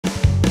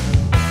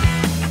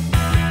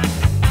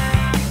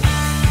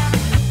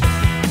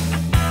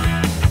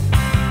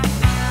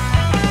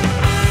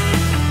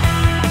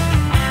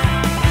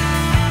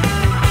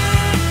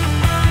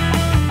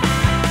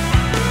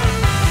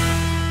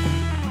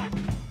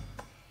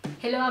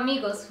Hello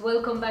amigos,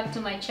 welcome back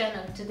to my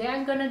channel. Today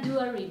I'm gonna do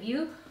a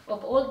review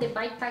of all the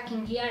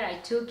bikepacking gear I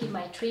took in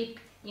my trip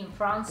in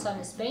France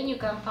and Spain. You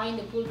can find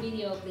the full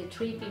video of the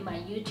trip in my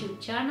YouTube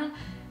channel.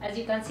 As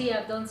you can see,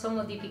 I've done some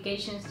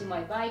modifications to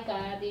my bike.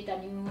 I added a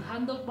new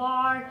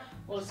handlebar,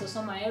 also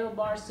some aero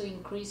bars to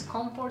increase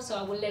comfort, so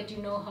I will let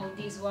you know how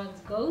this one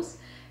goes.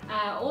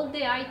 All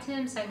the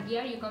items and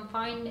gear you can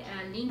find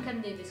a link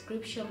in the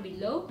description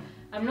below.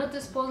 I'm not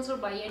sponsored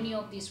by any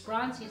of these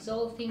brands. It's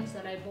all things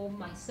that I bought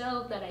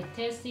myself, that I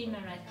tested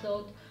and I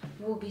thought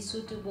would be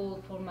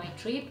suitable for my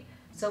trip.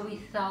 So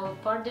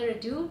without further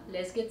ado,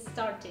 let's get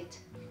started.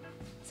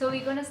 So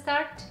we're gonna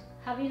start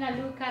having a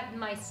look at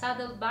my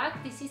saddle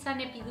bag. This is an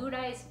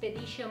Apidura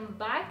Expedition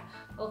bag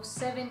of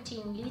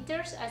 17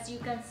 liters. As you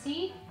can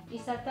see,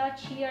 it's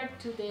attached here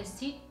to the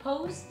seat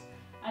post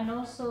and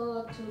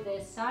also to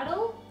the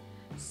saddle.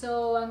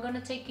 So I'm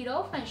gonna take it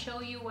off and show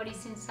you what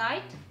is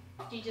inside.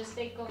 You just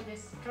take off the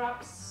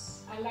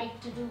straps. I like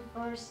to do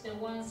first the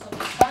ones on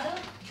the saddle.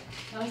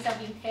 Now it's a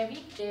bit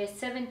heavy. The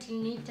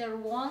 17-liter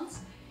ones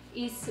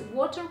is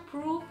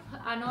waterproof,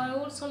 and I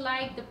also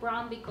like the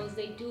brand because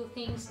they do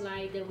things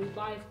like the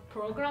Revive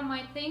program,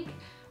 I think,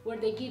 where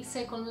they give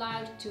second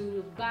life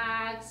to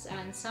bags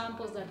and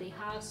samples that they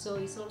have, so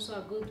it's also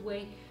a good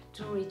way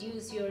to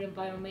reduce your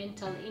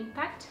environmental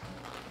impact.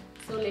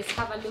 So let's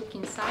have a look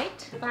inside.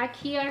 The bag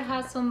here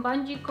has some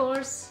bungee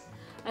cords.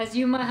 As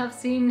you might have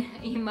seen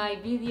in my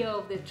video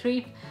of the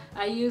trip,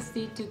 I used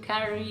it to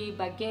carry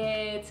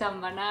baguettes and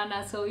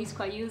bananas, so it's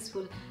quite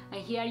useful.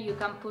 And here you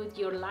can put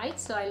your light,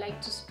 so I like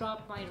to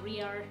strap my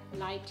rear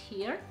light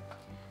here.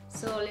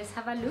 So let's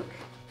have a look.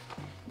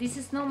 This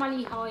is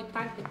normally how I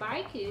pack the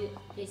bike. It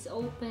is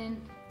open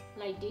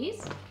like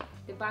this.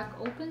 The bag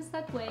opens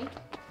that way.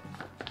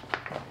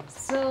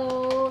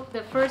 So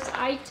the first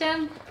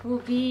item will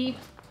be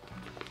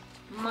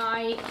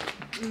my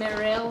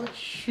Merrell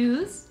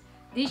shoes.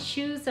 These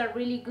shoes are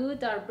really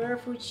good, are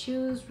barefoot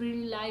shoes,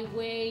 really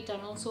lightweight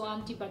and also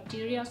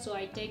antibacterial, so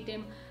I take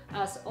them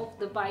as off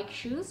the bike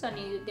shoes, and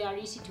they are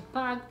easy to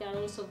pack. They are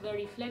also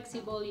very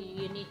flexible,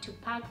 you need to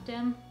pack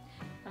them,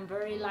 and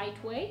very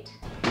lightweight.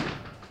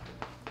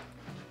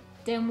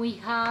 Then we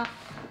have,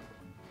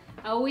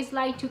 I always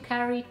like to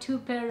carry 2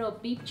 pairs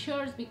of bib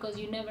shorts because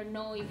you never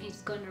know if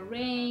it's gonna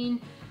rain,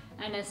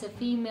 and as a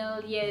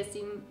female, yes,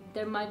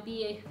 there might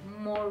be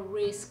more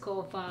risk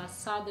of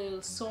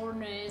saddle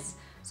soreness.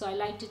 So I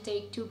like to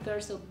take 2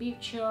 pairs of bib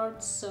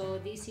shorts. So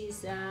this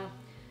is the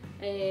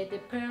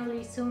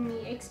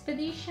Izumi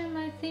Expedition,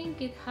 I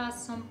think. It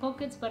has some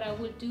pockets, but I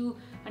will do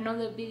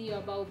another video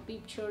about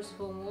bib shorts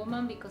for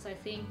women because I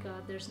think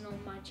there's not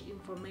much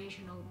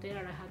information out there.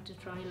 I had to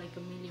try like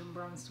a million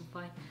brands to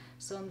find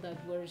some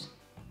that were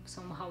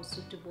somehow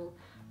suitable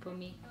for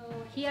me.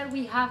 So here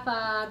we have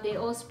the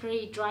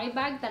Osprey dry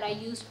bag that I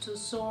use to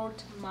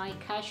sort my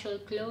casual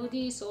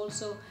clothes.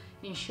 Also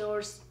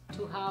ensures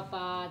to have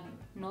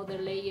another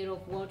layer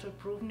of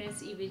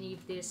waterproofness even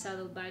if the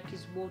saddlebag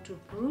is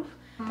waterproof.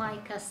 My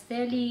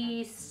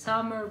Castelli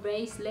summer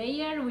base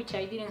layer, which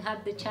I didn't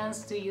have the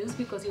chance to use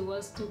because it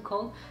was too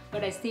cold,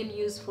 but I still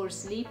use for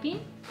sleeping.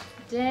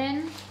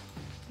 Then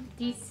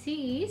this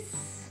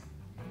is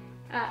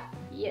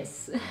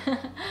yes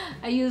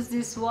I use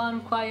this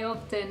one quite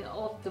often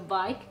off the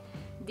bike.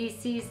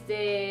 This is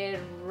the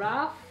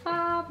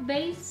Rapha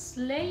base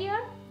layer.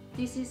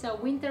 This is a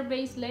winter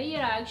base layer.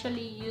 I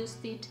actually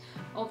used it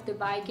off the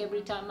bike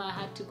every time I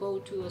had to go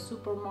to a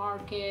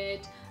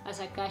supermarket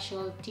as a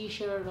casual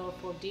t-shirt or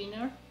for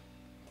dinner.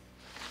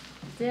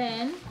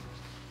 Then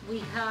we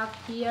have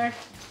here,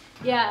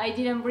 yeah, I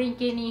didn't bring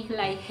any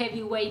like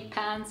heavyweight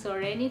pants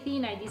or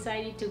anything. I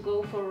decided to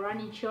go for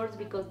running shorts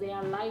because they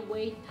are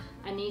lightweight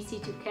and easy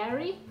to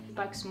carry.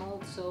 Pack small,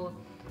 so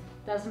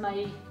that's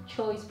my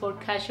choice for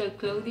casual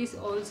clothes,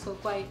 also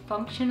quite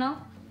functional.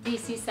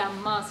 This is a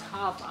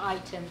must-have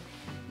item.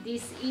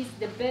 This is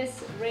the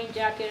best rain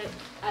jacket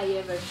I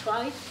ever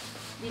tried.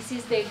 This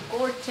is the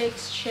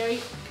Gore-Tex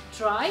Shade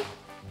Dry.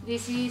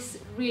 This is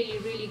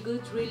really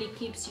good, really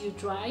keeps you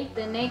dry.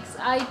 The next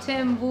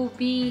item will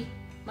be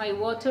my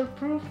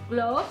waterproof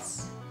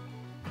gloves,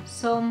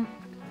 some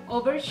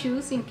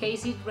overshoes in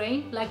case it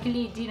rained.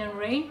 Luckily it didn't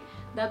rain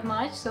that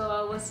much, so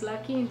I was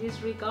lucky in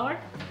this regard.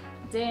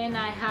 Then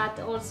I had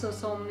also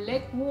some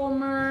leg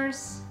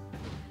warmers,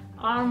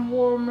 arm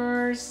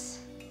warmers,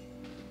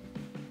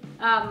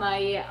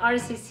 my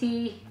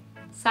RCC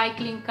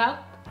cycling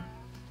cap.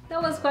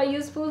 That was quite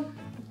useful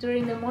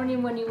during the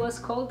morning when it was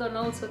cold, and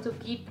also to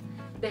keep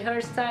the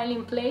hairstyle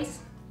in place,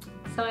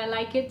 so I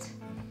like it.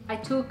 I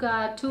took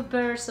 2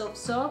 pairs of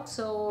socks,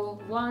 so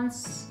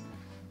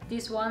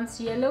this one's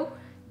yellow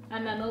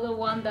and another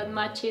one that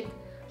matched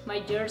my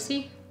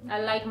jersey.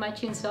 I like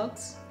matching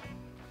socks.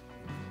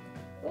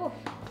 Oh,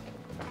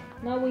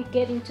 now we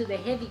get into the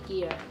heavy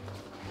gear.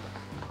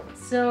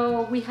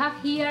 So we have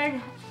here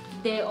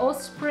the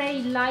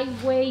Osprey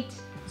lightweight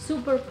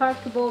super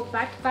packable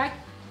backpack.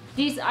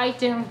 This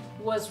item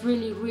was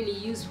really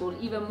useful,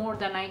 even more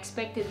than I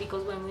expected,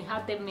 because when we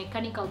had the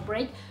mechanical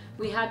break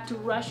we had to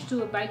rush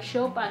to a bike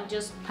shop and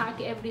just pack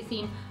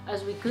everything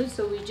as we could.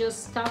 So we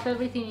just stuffed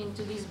everything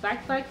into this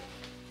backpack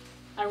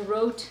and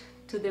rode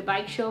to the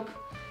bike shop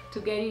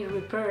to get it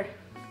repaired.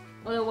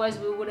 Otherwise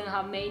we wouldn't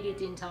have made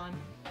it in time.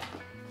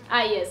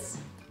 Ah yes,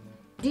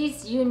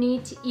 this you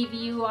need if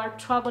you are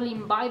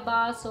traveling by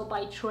bus or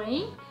by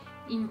train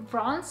in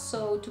France,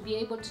 so to be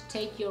able to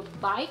take your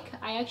bike.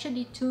 I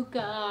actually took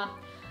a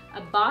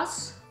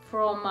bus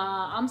from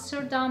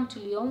Amsterdam to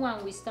Lyon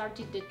when we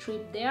started the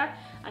trip there,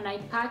 and I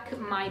packed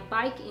my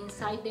bike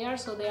inside there,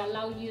 so they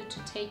allow you to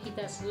take it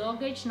as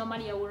luggage.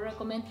 Normally I would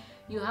recommend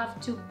you have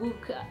to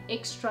book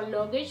extra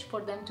luggage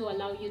for them to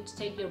allow you to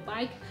take your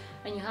bike,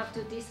 and you have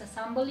to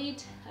disassemble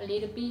it a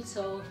little bit,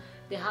 so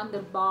the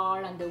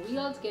handlebar and the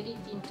wheels get it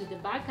into the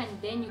back, and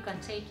then you can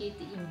take it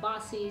in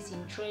buses,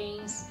 in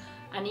trains,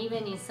 and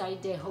even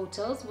inside the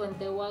hotels when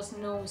there was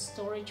no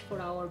storage for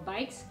our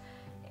bikes.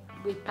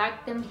 We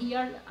packed them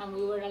here and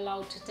we were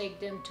allowed to take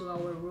them to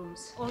our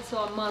rooms. Also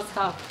a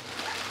must-have.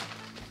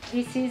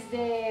 This is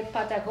the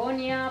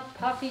Patagonia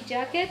puffy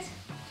jacket.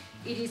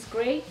 It is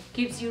great,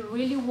 keeps you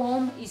really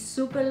warm, it's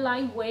super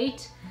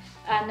lightweight,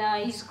 and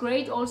it's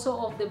great also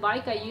off the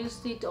bike. I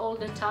used it all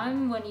the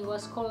time when it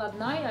was cold at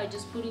night. I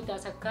just put it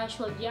as a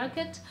casual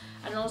jacket,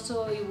 and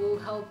also it will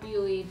help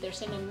you if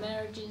there's an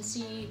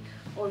emergency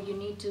or you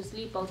need to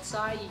sleep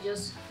outside. You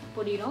just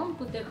put it on,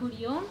 put the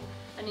hoodie on,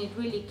 and it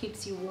really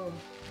keeps you warm.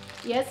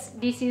 Yes,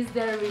 this is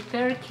the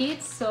repair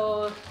kit,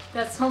 so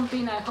that's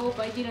something I hope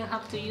I didn't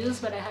have to use,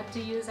 but I had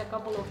to use a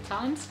couple of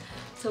times.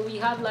 So we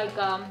have like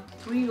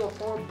 3 or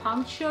 4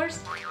 punctures.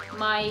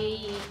 My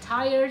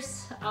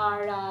tires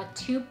are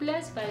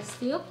tubeless, but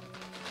still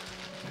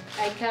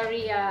I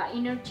carry an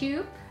inner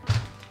tube,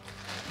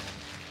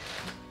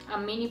 a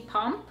mini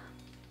pump.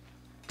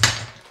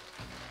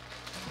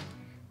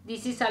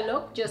 This is a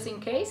lock just in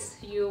case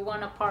you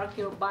want to park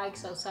your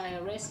bikes outside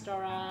a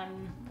restaurant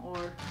or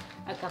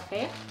a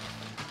cafe.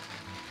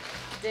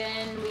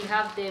 Then we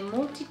have the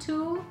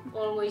Multitool,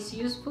 always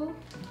useful.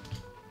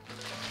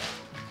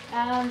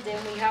 And then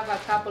we have a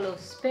couple of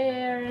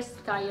spares,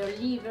 tire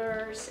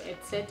levers,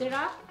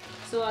 etc.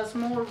 So a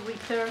small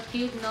repair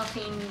kit,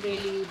 nothing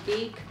really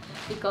big,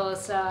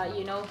 because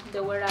you know,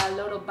 there were a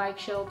lot of bike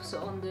shops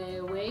on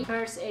the way.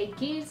 First aid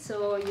kit,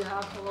 so you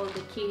have all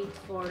the kit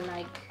for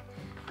like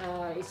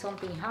if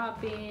something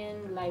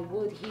happened, like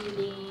wound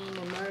healing,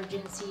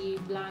 emergency,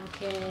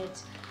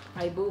 blanket,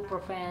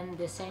 ibuprofen,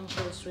 the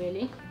essentials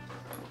really.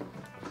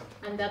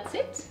 And that's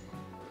it.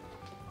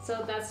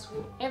 So that's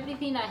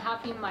everything I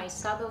have in my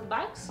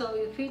saddlebag, so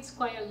it fits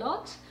quite a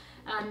lot.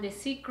 And the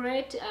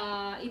secret,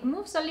 it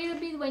moves a little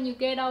bit when you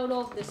get out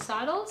of the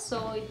saddle,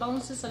 so it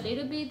bounces a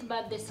little bit,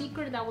 but the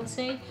secret I would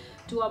say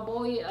to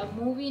avoid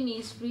moving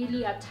is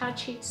really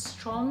attach it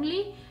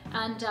strongly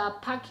and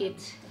pack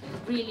it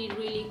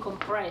really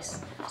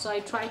compressed. So I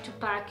try to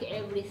pack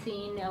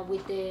everything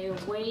with the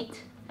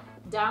weight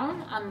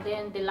down and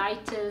then the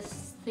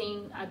lightest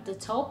thing at the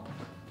top.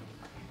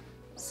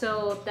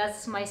 So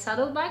that's my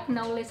saddlebag.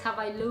 Now let's have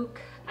a look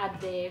at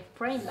the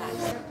frame bag.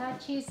 There are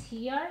patches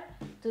here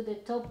to the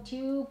top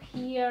tube,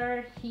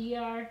 here,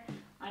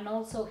 and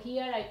also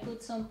here. I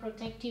put some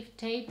protective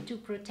tape to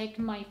protect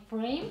my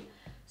frame.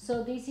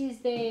 So this is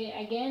the,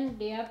 again,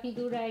 the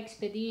Apidura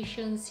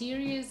Expedition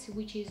series,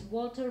 which is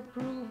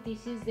waterproof.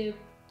 This is the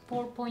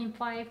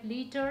 4.5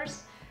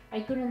 liters.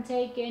 I couldn't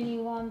take any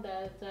one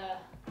that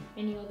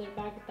any other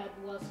bag that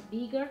was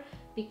bigger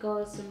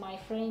because my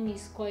frame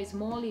is quite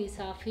small. It's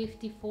a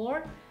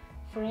 54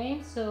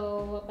 frame,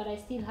 so but I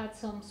still had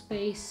some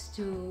space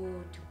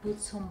to put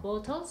some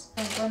bottles.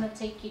 I'm gonna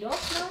take it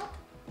off now.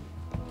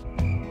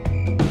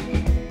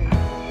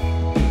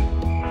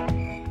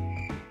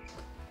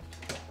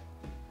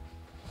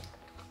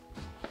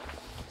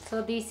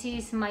 So this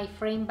is my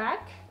frame bag,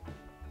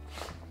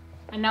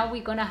 and now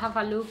we're gonna have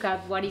a look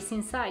at what is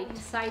inside.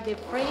 Inside the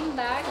frame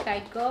bag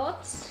I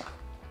got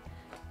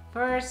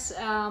first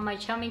my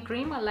chamois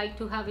cream. I like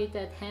to have it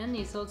at hand.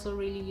 It's also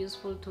really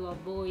useful to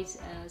avoid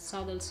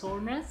saddle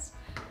soreness.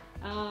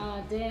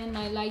 Then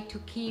I like to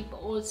keep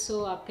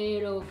also a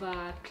pair of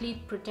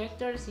cleat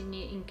protectors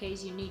in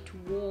case you need to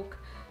walk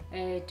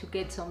to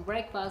get some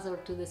breakfast or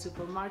to the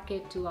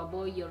supermarket to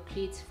avoid your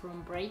cleats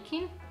from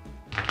breaking.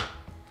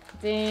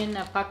 Then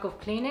a pack of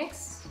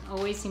Kleenex,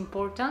 always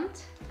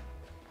important.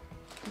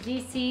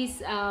 This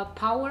is a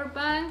power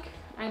bank.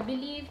 I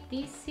believe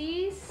this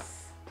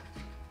is,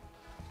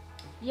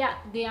 yeah,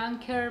 the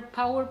Anker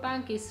power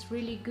bank is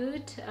really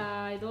good.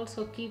 It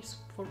also keeps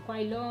for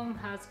quite long,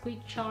 has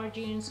quick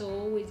charging, so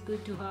always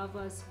good to have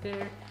a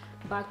spare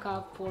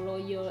backup for all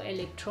your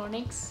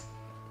electronics.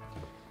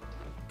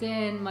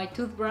 Then my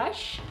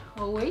toothbrush,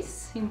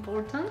 always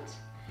important.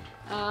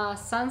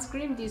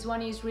 Sunscreen, this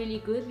one is really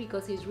good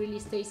because it really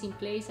stays in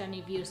place, and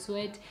if you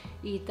sweat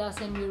it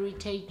doesn't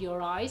irritate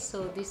your eyes,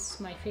 so this is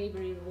my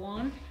favorite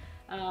one.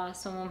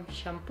 Some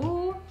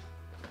shampoo,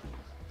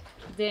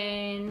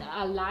 then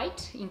a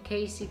light in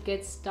case it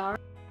gets dark.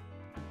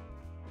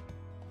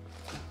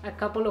 a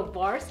couple of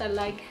bars. I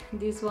like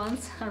these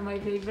ones, are my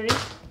favorite.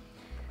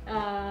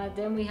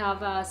 Then we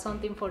have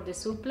something for the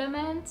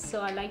supplements,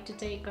 so I like to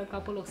take a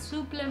couple of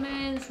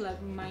supplements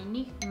like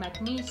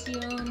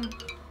magnesium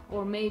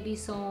or maybe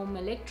some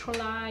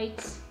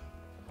electrolytes.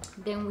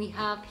 Then we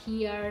have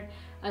here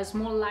a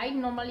small light.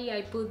 Normally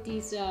I put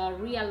this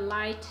real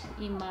light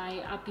in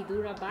my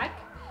Apidura bag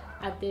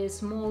at the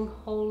small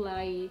hole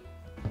I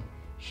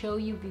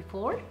showed you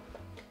before.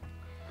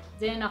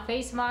 Then a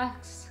face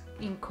mask.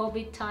 In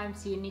COVID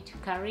times you need to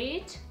carry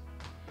it.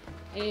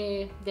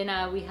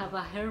 Then we have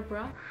a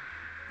hairbrush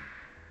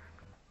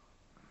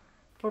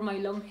for my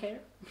long hair.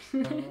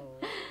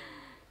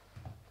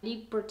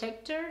 Lip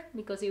protector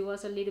because it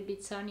was a little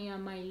bit sunny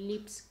and my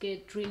lips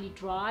get really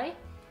dry.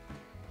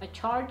 A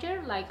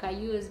charger like a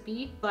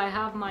USB. I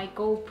have my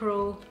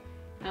GoPro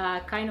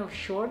kind of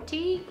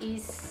shorty.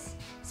 It's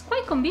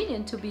quite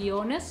convenient, to be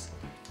honest.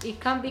 It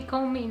can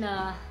become in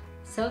a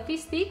selfie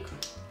stick,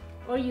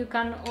 or you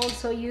can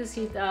also use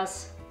it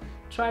as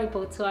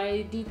tripod. So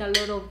I did a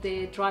lot of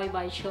the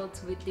drive-by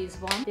shots with this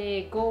one.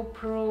 The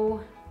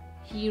GoPro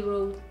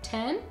Hero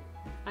 10,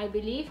 I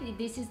believe.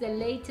 This is the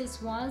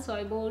latest one, so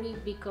I bought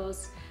it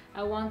because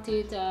I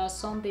wanted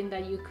something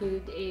that you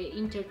could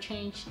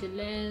interchange the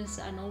lens,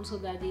 and also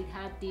that it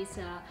had this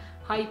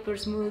hyper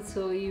smooth,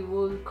 so it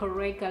will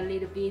correct a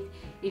little bit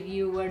if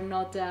you were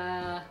not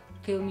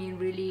filming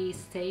really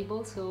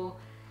stable. So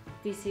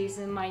this is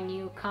my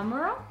new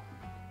camera,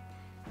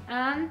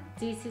 and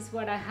this is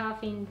what I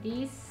have in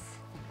this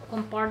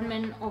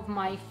compartment of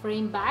my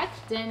frame bag.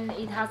 Then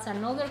it has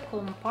another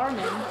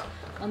compartment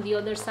on the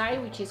other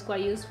side, which is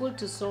quite useful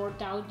to sort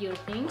out your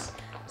things.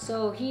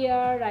 So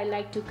here I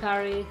like to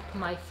carry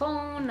my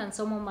phone and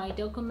some of my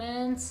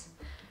documents,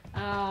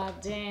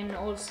 then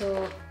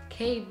also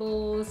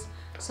cables,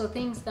 so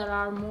things that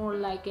are more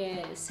like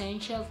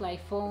essentials,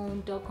 like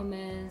phone,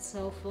 documents,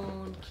 cell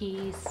phone,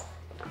 keys.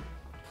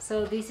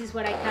 So this is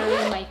what I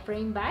carry in my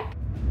frame bag.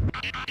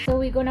 So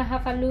we're gonna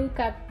have a look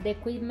at the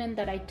equipment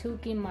that I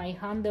took in my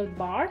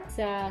handlebars.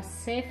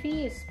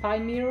 Cefi Spy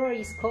Mirror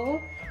is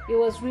called. It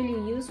was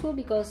really useful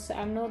because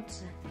I'm not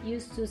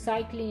used to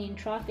cycling in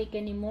traffic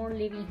anymore,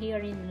 living here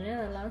in the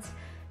Netherlands.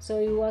 So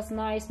it was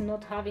nice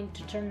not having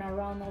to turn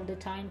around all the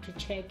time to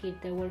check if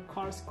there were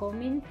cars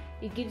coming.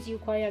 It gives you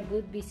quite a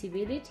good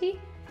visibility.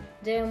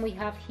 Then we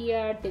have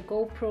here the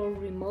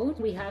GoPro remote.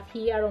 We have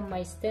here on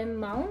my stem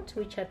mount,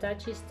 which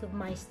attaches to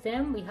my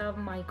stem. We have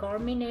my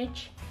Garmin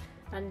Edge.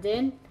 And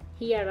then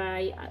here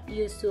I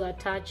used to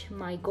attach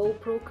my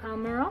GoPro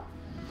camera.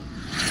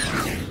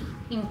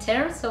 In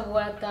terms of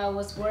what I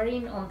was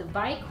wearing on the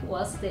bike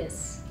was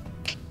this.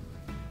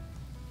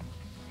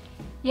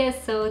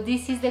 Yes, so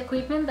this is the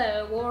equipment that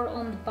I wore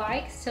on the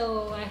bike.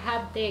 So I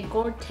had the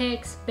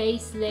Gore-Tex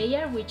base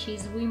layer, which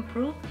is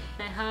windproof.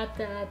 I had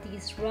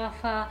this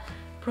Rapha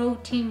Pro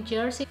Team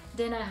jersey.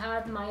 Then I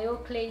had my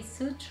Oakley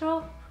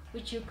Sutro,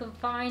 which you can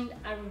find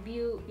a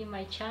review in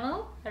my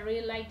channel. I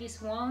really like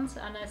these ones,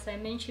 and as I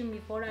mentioned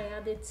before, I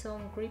added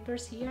some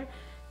grippers here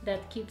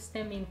that keeps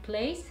them in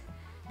place.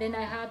 Then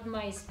I had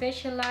my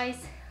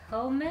Specialized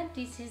helmet.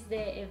 This is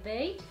the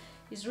Evade.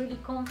 It's really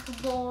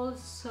comfortable,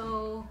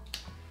 so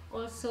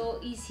also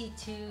easy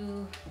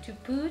to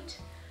put.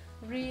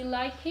 Really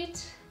like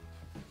it.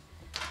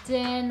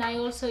 Then I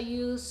also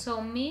use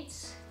some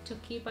mitts to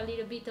keep a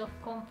little bit of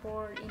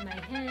comfort in my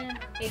hand.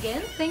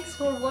 Again, thanks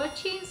for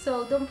watching,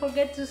 so don't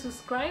forget to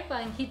subscribe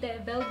and hit the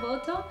bell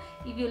button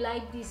if you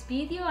like this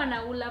video, and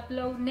I will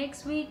upload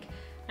next week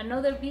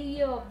another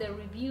video of the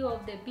review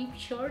of the Bib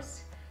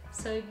shorts.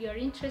 So if you're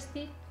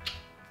interested,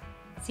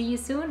 see you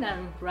soon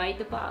and ride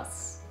the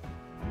bus.